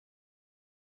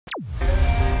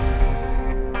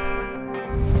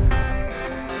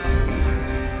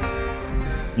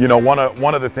You know, one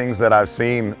of the things that I've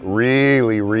seen,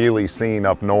 really seen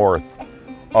up north,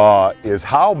 is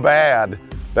how bad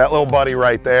that little buddy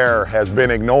right there has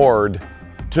been ignored.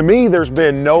 To me, there's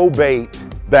been no bait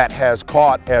that has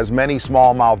caught as many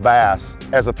smallmouth bass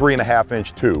as a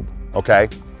 3.5-inch tube, okay?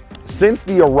 Since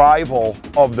the arrival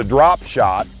of the drop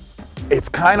shot, it's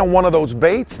kind of one of those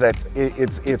baits that's,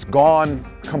 it's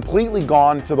completely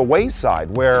gone to the wayside,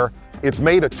 where it's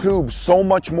made a tube so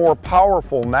much more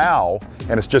powerful now,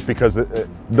 and it's just because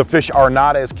the fish are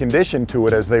not as conditioned to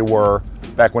it as they were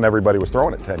back when everybody was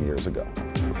throwing it 10 years ago.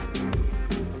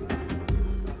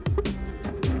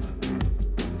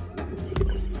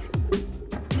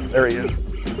 There he is.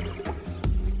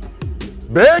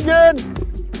 Biggin!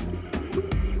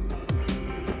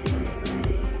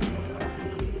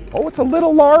 Oh, it's a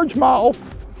little largemouth.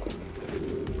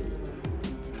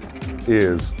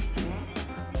 Is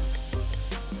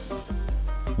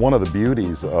one of the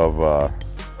beauties of,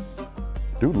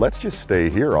 dude, let's just stay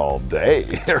here all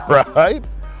day, right?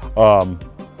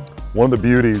 One of the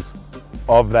beauties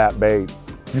of that bait,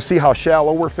 you see how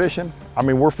shallow we're fishing? I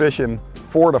mean, we're fishing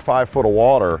 4 to 5 foot of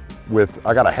water with,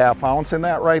 I got a 1/2 ounce in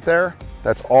that right there.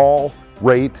 That's all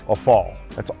rate of fall.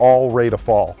 That's all rate of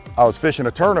fall. I was fishing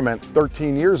a tournament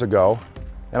 13 years ago,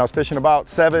 and I was fishing about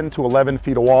 7 to 11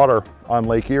 feet of water on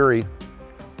Lake Erie,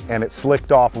 and it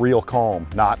slicked off real calm,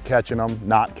 not catching them,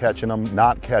 not catching them,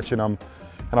 not catching them.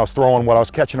 And I was throwing what I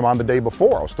was catching them on the day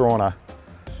before. I was throwing a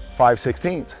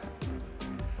 5/16.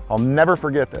 I'll never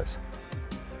forget this.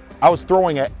 I was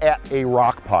throwing it at a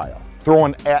rock pile,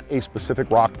 throwing at a specific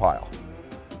rock pile,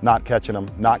 not catching them,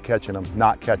 not catching them,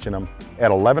 not catching them. At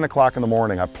 11 o'clock in the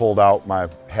morning, I pulled out my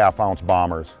 1/2 ounce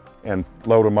bombers and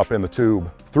loaded them up in the tube,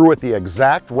 threw at the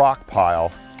exact rock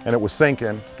pile, and it was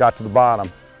sinking, got to the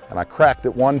bottom, and I cracked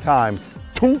it one time,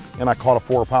 and I caught a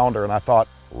 4-pounder, and I thought,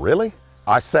 really?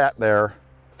 I sat there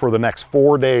for the next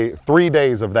 3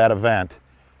 days of that event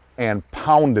and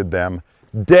pounded them,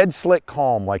 dead slick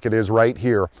calm like it is right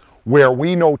here, where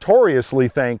we notoriously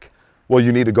think, well,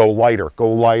 you need to go lighter,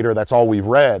 that's all we've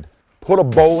read. Put a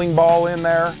bowling ball in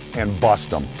there and bust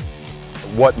them.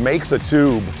 What makes a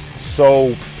tube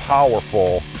so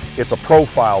powerful, it's a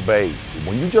profile bait.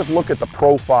 When you just look at the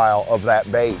profile of that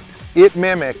bait, it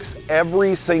mimics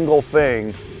every single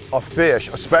thing a fish,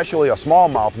 especially a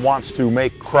smallmouth, wants to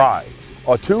make cry.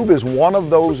 A tube is one of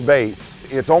those baits.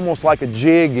 It's almost like a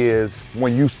jig is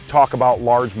when you talk about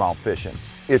largemouth fishing.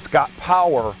 It's got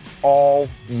power all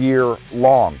year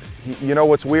long. You know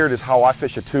what's weird is how I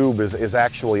fish a tube is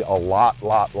actually a lot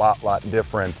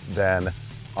different than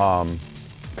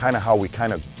kind of how we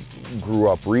kind of grew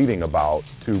up reading about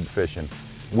tube fishing.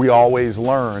 We always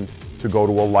learned to go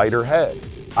to a lighter head.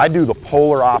 I do the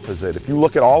polar opposite. If you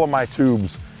look at all of my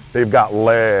tubes, they've got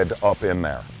lead up in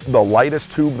there. The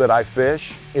lightest tube that I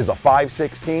fish is a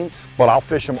 5/16, but I'll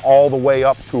fish them all the way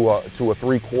up to a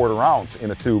 3/4 ounce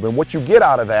in a tube. And what you get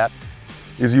out of that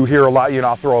is you hear a lot, you know,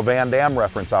 I'll throw a Van Damme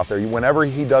reference out there. Whenever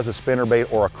he does a spinnerbait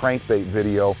or a crankbait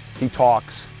video, he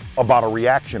talks about a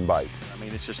reaction bite. I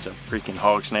mean, it's just a freaking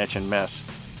hog snatching mess.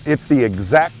 It's the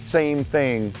exact same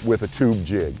thing with a tube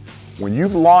jig. When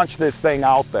you've launched this thing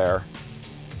out there,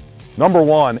 number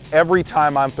one, every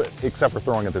time except for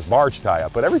throwing at this barge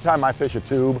tie-up, but every time I fish a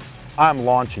tube, I'm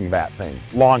launching that thing,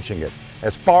 launching it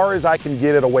as far as I can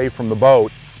get it away from the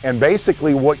boat. And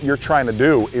basically what you're trying to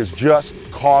do is just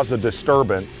cause a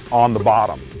disturbance on the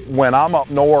bottom. When I'm up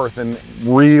north and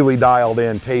really dialed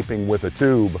in taping with a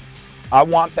tube, I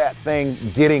want that thing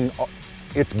getting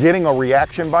a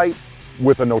reaction bite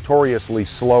with a notoriously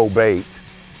slow bait.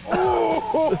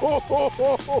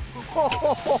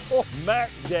 Mac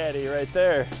Daddy right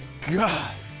there.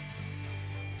 God.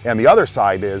 And the other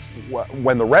side is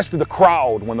when the rest of the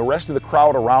crowd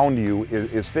around you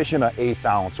is fishing an 1/8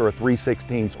 ounce or a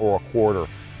 3/16 or a 1/4,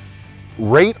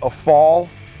 rate of fall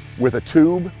with a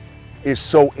tube is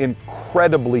so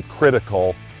incredibly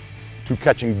critical to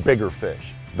catching bigger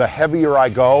fish. The heavier I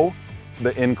go,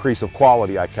 the increase of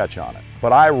quality I catch on it.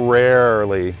 But I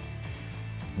rarely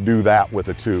do that with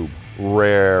a tube,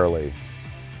 rarely.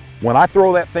 When I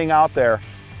throw that thing out there,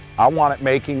 I want it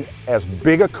making as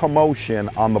big a commotion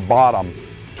on the bottom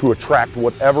to attract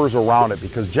whatever's around it,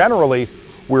 because generally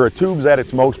where a tube's at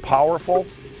its most powerful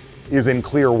is in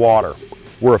clear water,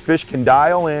 where a fish can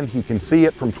dial in, he can see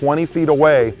it from 20 feet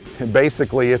away, and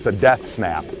basically it's a death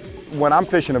snap. When I'm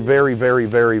fishing a very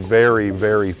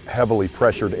heavily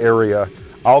pressured area,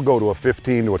 I'll go to a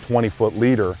 15 to a 20 foot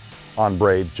leader on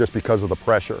braid just because of the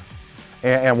pressure.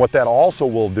 And what that also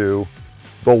will do,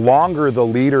 the longer the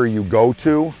leader you go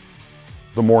to,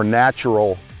 the more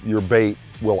natural your bait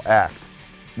will act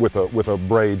with a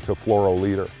braid to fluoro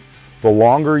leader. The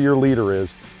longer your leader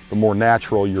is, the more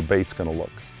natural your bait's gonna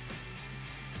look.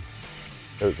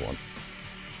 There's one.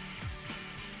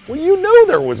 Well, you knew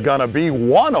there was gonna be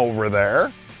one over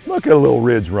there. Look at a little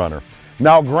ridge runner.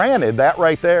 Now granted, that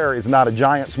right there is not a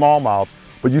giant smallmouth,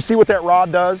 but you see what that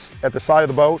rod does at the side of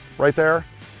the boat, right there?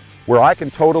 Where I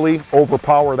can totally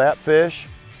overpower that fish,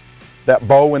 that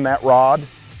bow in that rod,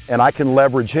 and I can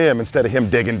leverage him instead of him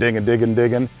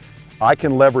digging. I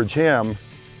can leverage him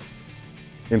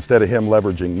instead of him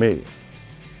leveraging me.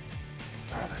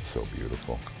 Oh, that's so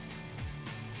beautiful.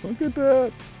 Look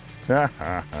at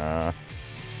that.